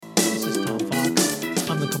This is Tom Fox.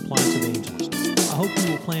 I'm the Compliance Evangelist. I hope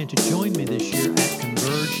you will plan to join me this year at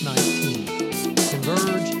Converge 19.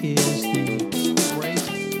 Converge is the great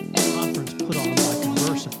conference put on by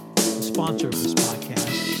Conversant, the sponsor of this podcast,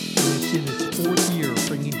 and it's in its fourth year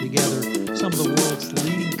bringing together some of the world's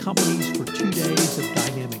leading companies for 2 days of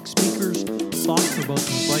dynamic speakers,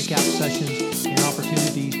 thought-provoking breakout sessions, and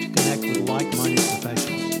opportunities to connect with like-minded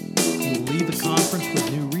professionals. You will leave the conference with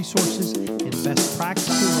new resources and best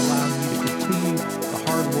practices allowing you to continue the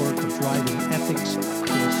hard work of driving ethics to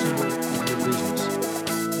the center of your business.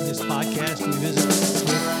 In this podcast, we visit with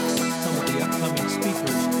some of the upcoming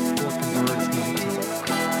speakers for Converge 19.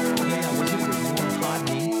 Today, I visit with Norm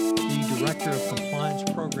Hodney, the Director of Compliance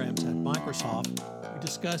Programs at Microsoft. We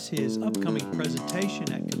discuss his upcoming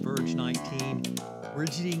presentation at Converge 19,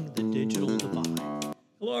 Bridging the Digital Divide.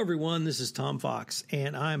 Hello, everyone. This is Tom Fox,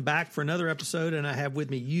 and I'm back for another episode, and I have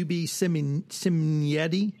with me UB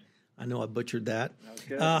Simietti. I know I butchered that.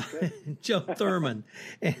 Good. Joe Thurman,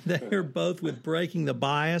 and they're both with Breaking the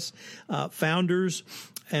Bias, founders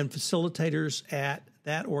and facilitators at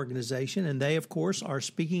that organization, and they, of course, are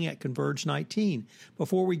speaking at Converge 19.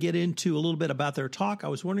 Before we get into a little bit about their talk, I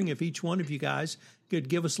was wondering if each one of you guys could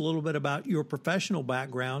give us a little bit about your professional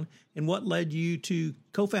background and what led you to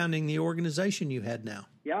co-founding the organization you had now.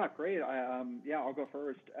 Yeah, great. I'll go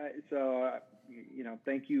first.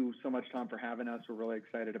 Thank you so much, Tom, for having us. We're really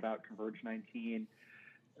excited about Converge 19.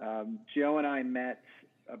 Joe and I met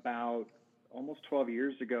about almost 12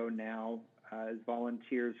 years ago now as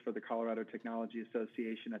volunteers for the Colorado Technology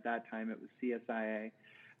Association. At that time, it was CSIA.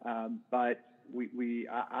 But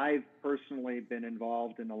I've personally been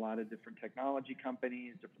involved in a lot of different technology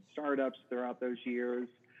companies, different startups throughout those years,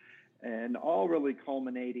 and all really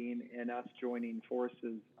culminating in us joining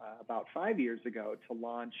forces about 5 years ago to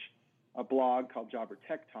launch a blog called Jobber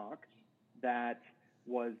Tech Talk that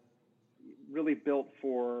was really built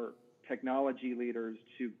for technology leaders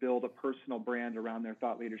to build a personal brand around their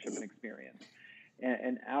thought leadership and experience.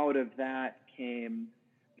 And out of that came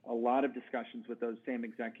a lot of discussions with those same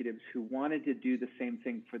executives who wanted to do the same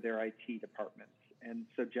thing for their IT departments. And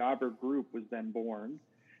so Jobber Group was then born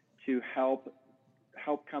to help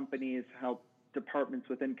companies, help departments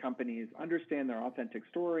within companies understand their authentic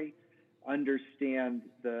story, understand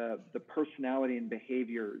the personality and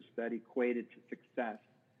behaviors that equated to success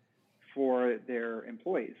for their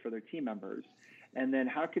employees, for their team members. And then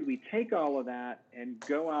how could we take all of that and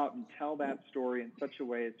go out and tell that story in such a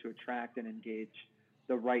way as to attract and engage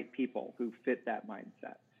the right people who fit that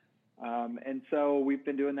mindset. And so we've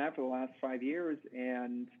been doing that for the last 5 years.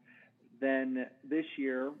 And then this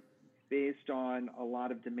year, based on a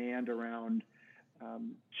lot of demand around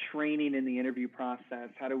training in the interview process,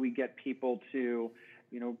 how do we get people to,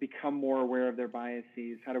 become more aware of their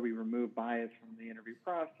biases? How do we remove bias from the interview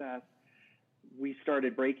process? We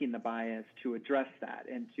started Breaking the Bias to address that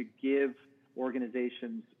and to give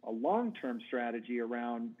organizations a long-term strategy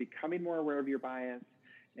around becoming more aware of your bias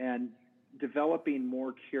and developing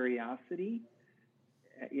more curiosity,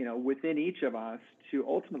 within each of us to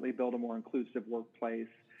ultimately build a more inclusive workplace,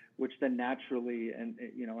 which then naturally, and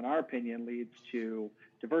in our opinion, leads to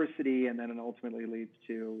diversity, and then it ultimately leads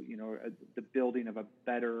to, the building of a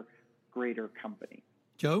better, greater company.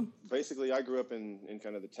 Joe? Basically, I grew up in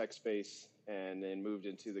kind of the tech space and then moved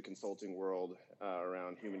into the consulting world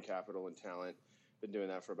around human capital and talent. Been doing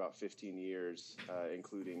that for about 15 years,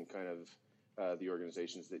 including kind of the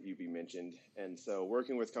organizations that UB mentioned. And so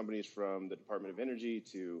working with companies from the Department of Energy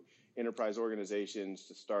to enterprise organizations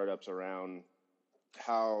to startups around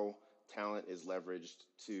how talent is leveraged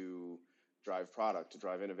to drive product, to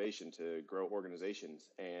drive innovation, to grow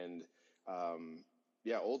organizations. And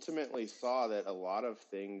ultimately saw that a lot of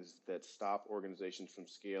things that stop organizations from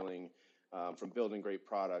scaling, from building great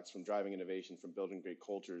products, from driving innovation, from building great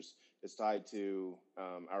cultures is tied to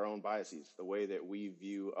our own biases, the way that we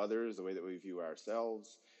view others, the way that we view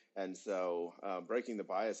ourselves. And so Breaking the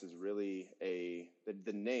Bias is really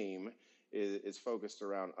the name is focused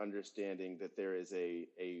around understanding that there is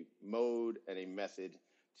a mode and a method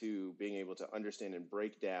to being able to understand and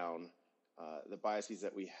break down the biases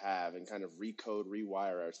that we have and kind of recode,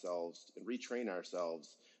 rewire ourselves and retrain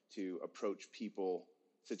ourselves to approach people,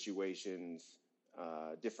 situations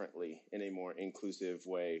differently in a more inclusive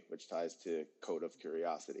way, which ties to Code of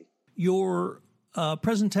Curiosity. Your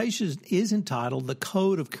presentation is entitled The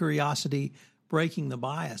Code of Curiosity, Breaking the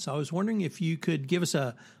Bias. I was wondering if you could give us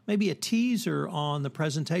maybe a teaser on the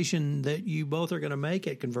presentation that you both are going to make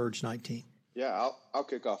at Converge 19. Yeah, I'll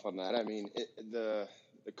kick off on that. I mean, the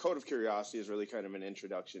Code of Curiosity is really kind of an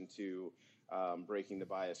introduction to Breaking the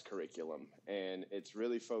Bias curriculum. And it's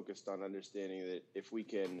really focused on understanding that if we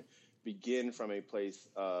can begin from a place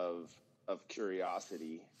of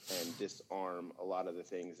curiosity and disarm a lot of the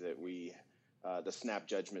things that the snap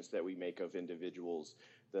judgments that we make of individuals,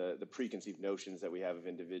 the preconceived notions that we have of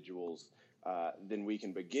individuals, then we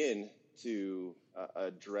can begin to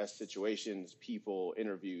address situations, people,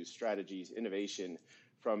 interviews, strategies, innovation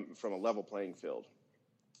from a level playing field.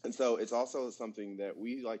 And so it's also something that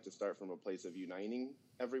we like to start from a place of uniting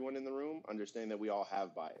everyone in the room, understanding that we all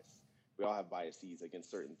have bias. We all have biases against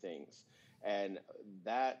certain things. And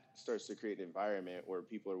that starts to create an environment where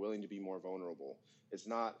people are willing to be more vulnerable. It's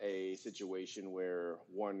not a situation where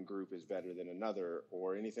one group is better than another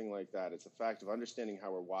or anything like that. It's a fact of understanding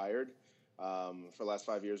how we're wired. For the last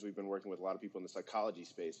 5 years, we've been working with a lot of people in the psychology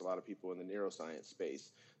space, a lot of people in the neuroscience space.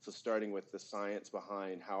 So starting with the science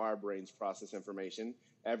behind how our brains process information,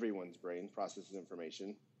 everyone's brain processes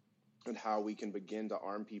information, and how we can begin to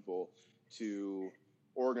arm people to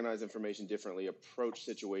organize information differently, approach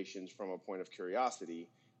situations from a point of curiosity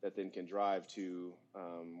that then can drive to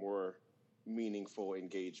more meaningful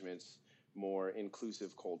engagements, more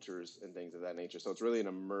inclusive cultures, and things of that nature. So it's really an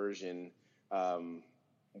immersion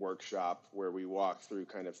workshop where we walk through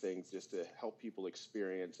kind of things just to help people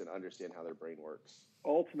experience and understand how their brain works.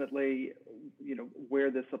 Ultimately, where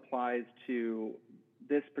this applies to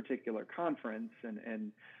this particular conference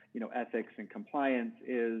and ethics and compliance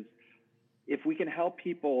is if we can help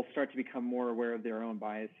people start to become more aware of their own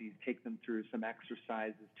biases, take them through some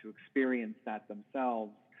exercises to experience that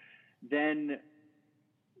themselves, then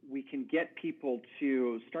we can get people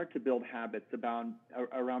to start to build habits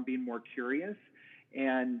around being more curious.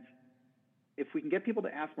 And if we can get people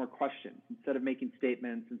to ask more questions instead of making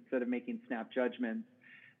statements, instead of making snap judgments,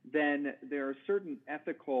 then there are certain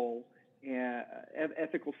ethical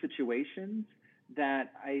situations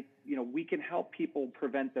that we can help people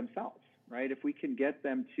prevent themselves, right? If we can get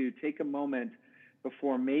them to take a moment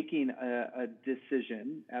before making a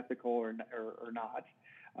decision, ethical or not,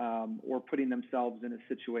 or putting themselves in a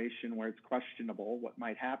situation where it's questionable what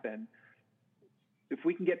might happen, if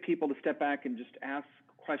we can get people to step back and just ask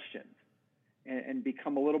questions and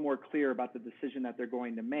become a little more clear about the decision that they're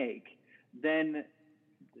going to make, then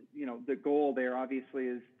the goal there obviously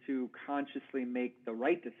is to consciously make the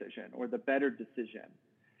right decision or the better decision.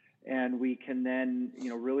 And we can then,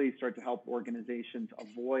 really start to help organizations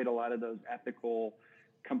avoid a lot of those ethical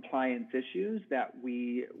compliance issues that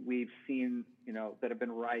we've seen, that have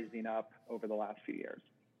been rising up over the last few years.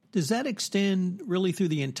 Does that extend really through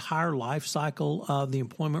the entire life cycle of the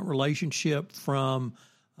employment relationship from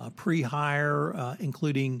pre-hire,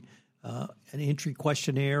 including an entry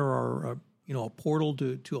questionnaire or a portal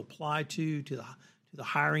to apply to the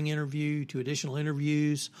hiring interview, to additional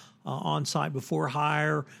interviews on site before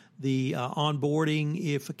hire, the onboarding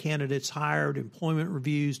if a candidate's hired, employment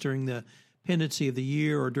reviews during the pendency of the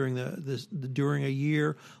year or during during a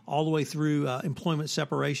year, all the way through employment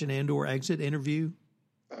separation and or exit interview?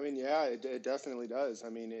 I mean, yeah, it definitely does. I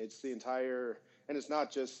mean, it's the entire, and it's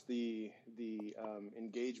not just the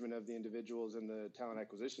engagement of the individuals in the talent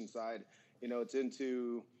acquisition side. It's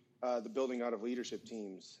into the building out of leadership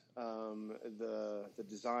teams, the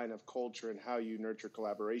design of culture and how you nurture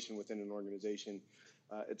collaboration within an organization.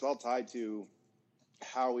 It's all tied to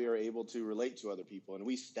how we are able to relate to other people. And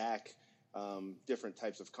we stack different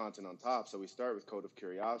types of content on top. So we start with Code of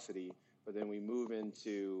Curiosity, but then we move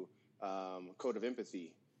into Code of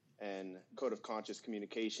Empathy and Code of Conscious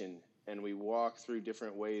Communication. And we walk through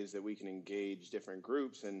different ways that we can engage different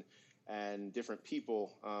groups and different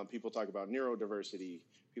people. People talk about neurodiversity.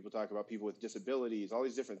 People talk about people with disabilities, all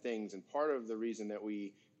these different things. And part of the reason that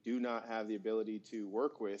we do not have the ability to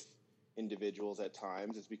work with individuals at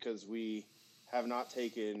times is because we have not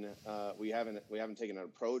taken we haven't taken an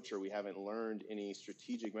approach, or we haven't learned any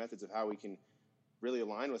strategic methods of how we can really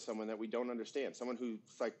align with someone that we don't understand. Someone who,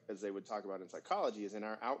 as they would talk about in psychology, is in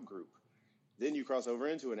our out group. Then you cross over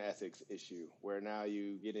into an ethics issue where now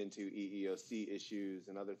you get into EEOC issues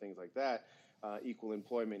and other things like that, equal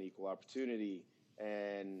employment, equal opportunity.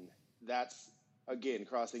 And that's, again,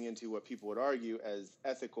 crossing into what people would argue as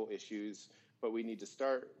ethical issues. But we need to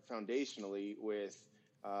start foundationally with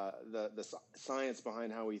the science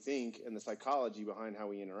behind how we think and the psychology behind how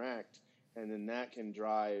we interact. And then that can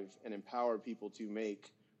drive and empower people to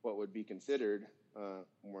make what would be considered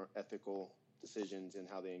more ethical decisions in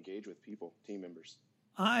how they engage with people, team members.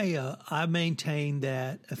 I maintain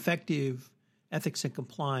that effective ethics and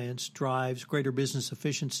compliance drives greater business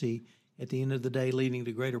efficiency at the end of the day, leading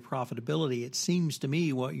to greater profitability. It seems to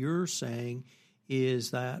me what you're saying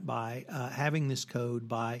is that by having this code,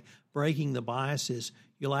 by breaking the biases,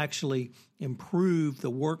 you'll actually improve the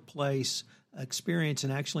workplace experience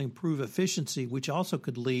and actually improve efficiency, which also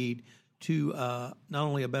could lead to not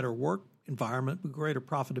only a better work environment, but greater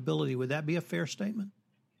profitability. Would that be a fair statement?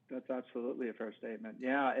 That's absolutely a fair statement.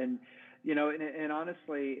 Yeah. And, and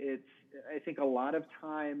honestly, I think a lot of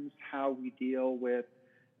times how we deal with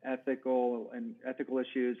ethical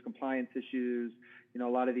issues, compliance issues, a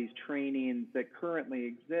lot of these trainings that currently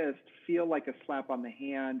exist feel like a slap on the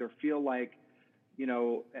hand, or feel like,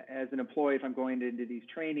 as an employee, if I'm going into these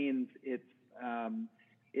trainings, I'm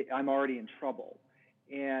already in trouble.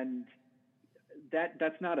 And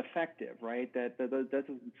that's not effective, right? That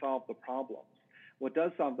doesn't solve the problems. What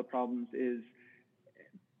does solve the problems is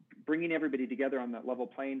bringing everybody together on that level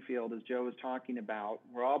playing field, as Joe was talking about.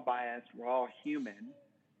 We're all biased. We're all human.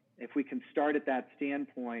 If we can start at that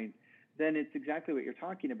standpoint, then it's exactly what you're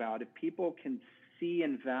talking about. If people can see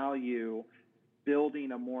and value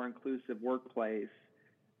building a more inclusive workplace,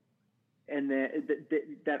 and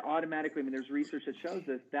that automatically, there's research that shows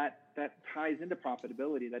this, that ties into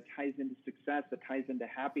profitability, that ties into success, that ties into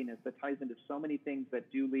happiness, that ties into so many things that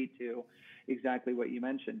do lead to exactly what you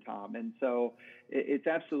mentioned, Tom. And so it's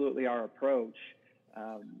absolutely our approach,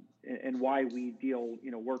 and why we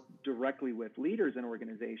work directly with leaders in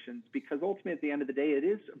organizations, because ultimately at the end of the day, it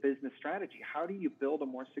is a business strategy. How do you build a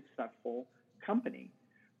more successful company?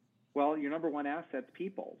 Well, your number one asset's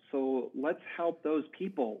people. So let's help those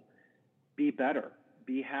people be better,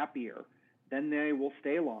 be happier. Then they will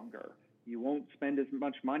stay longer. You won't spend as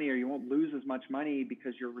much money, or you won't lose as much money,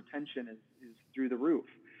 because your retention is through the roof.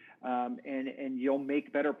 And you'll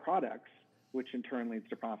make better products, which in turn leads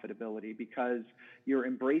to profitability, because you're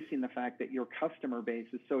embracing the fact that your customer base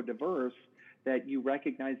is so diverse that you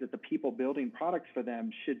recognize that the people building products for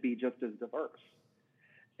them should be just as diverse.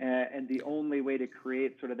 And the only way to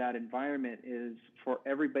create sort of that environment is for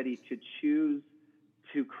everybody to choose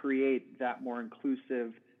to create that more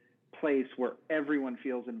inclusive place where everyone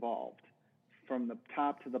feels involved, from the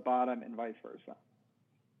top to the bottom and vice versa.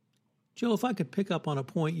 Joe, if I could pick up on a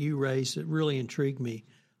point you raised that really intrigued me.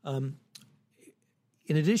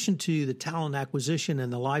 In addition to the talent acquisition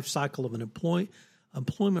and the life cycle of an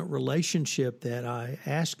employment relationship that I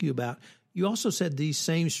asked you about, you also said these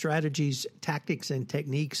same strategies, tactics, and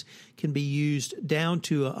techniques can be used down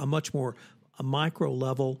to a much more micro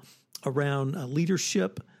level around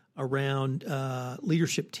leadership, around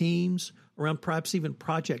leadership teams, around perhaps even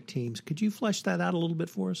project teams. Could you flesh that out a little bit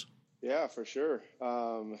for us? Yeah, for sure.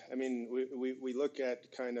 We look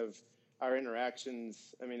at kind of our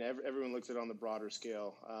interactions. Everyone looks at it on the broader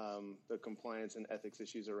scale, the compliance and ethics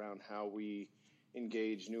issues around how we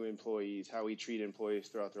engage new employees, how we treat employees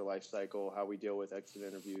throughout their life cycle, how we deal with exit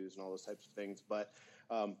interviews and all those types of things. But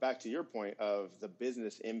back to your point of the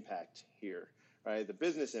business impact here, right? The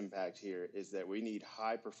business impact here is that we need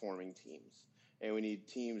high-performing teams, and we need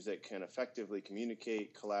teams that can effectively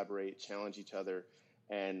communicate, collaborate, challenge each other.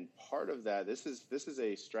 And part of that, this is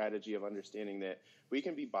a strategy of understanding that we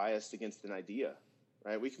can be biased against an idea,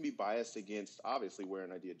 right? We can be biased against, obviously, where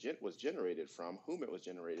an idea was generated from, whom it was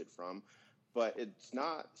generated from, but it's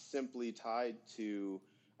not simply tied to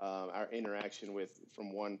our interaction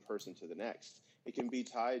from one person to the next. It can be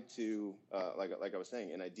tied to, like I was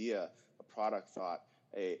saying, an idea, a product thought,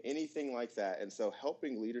 anything like that. And so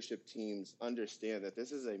helping leadership teams understand that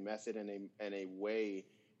this is a method and a way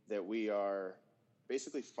that we are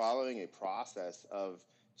basically following a process of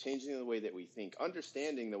changing the way that we think,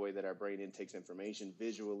 understanding the way that our brain intakes information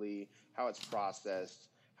visually, how it's processed,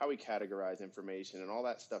 how we categorize information, and all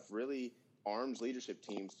that stuff really arms leadership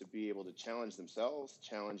teams to be able to challenge themselves,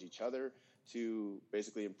 challenge each other, to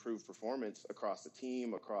basically improve performance across the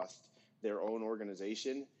team, across their own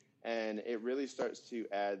organization. And it really starts to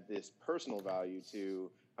add this personal value to,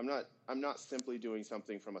 I'm not simply doing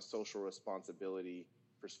something from a social responsibility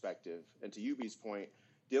perspective. And to UB's point,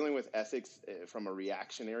 dealing with ethics from a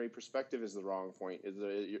reactionary perspective is the wrong point.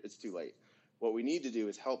 It's too late. What we need to do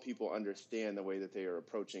is help people understand the way that they are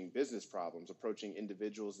approaching business problems, approaching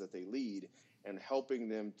individuals that they lead, and helping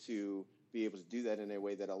them to be able to do that in a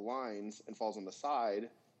way that aligns and falls on the side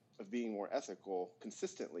of being more ethical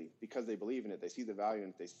consistently, because they believe in it, they see the value in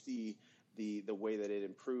it, they see the way that it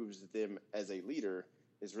improves them as a leader,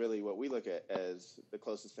 is really what we look at as the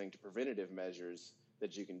closest thing to preventative measures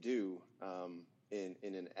that you can do in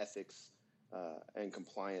an ethics and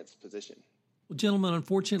compliance position. Well, gentlemen,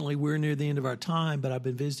 unfortunately, we're near the end of our time, but I've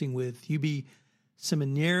been visiting with UB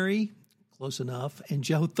Seminary, close enough, and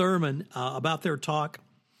Joe Thurman about their talk,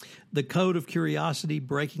 The Code of Curiosity,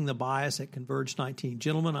 Breaking the Bias at Converge 19.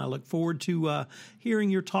 Gentlemen, I look forward to hearing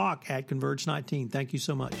your talk at Converge 19. Thank you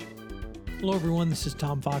so much. Hello, everyone. This is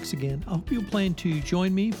Tom Fox again. I hope you'll plan to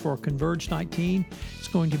join me for Converge 19. It's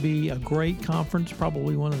going to be a great conference,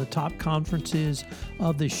 probably one of the top conferences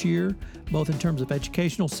of this year, both in terms of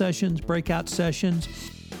educational sessions, breakout sessions,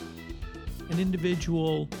 and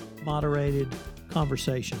individual moderated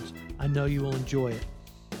conversations. I know you will enjoy it.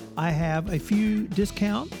 I have a few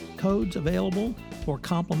discount codes available for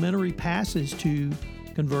complimentary passes to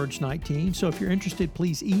Converge 19. So if you're interested,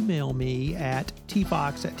 please email me at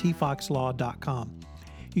tfox@tfoxlaw.com.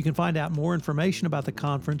 You can find out more information about the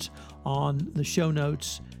conference on the show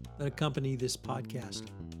notes that accompany this podcast.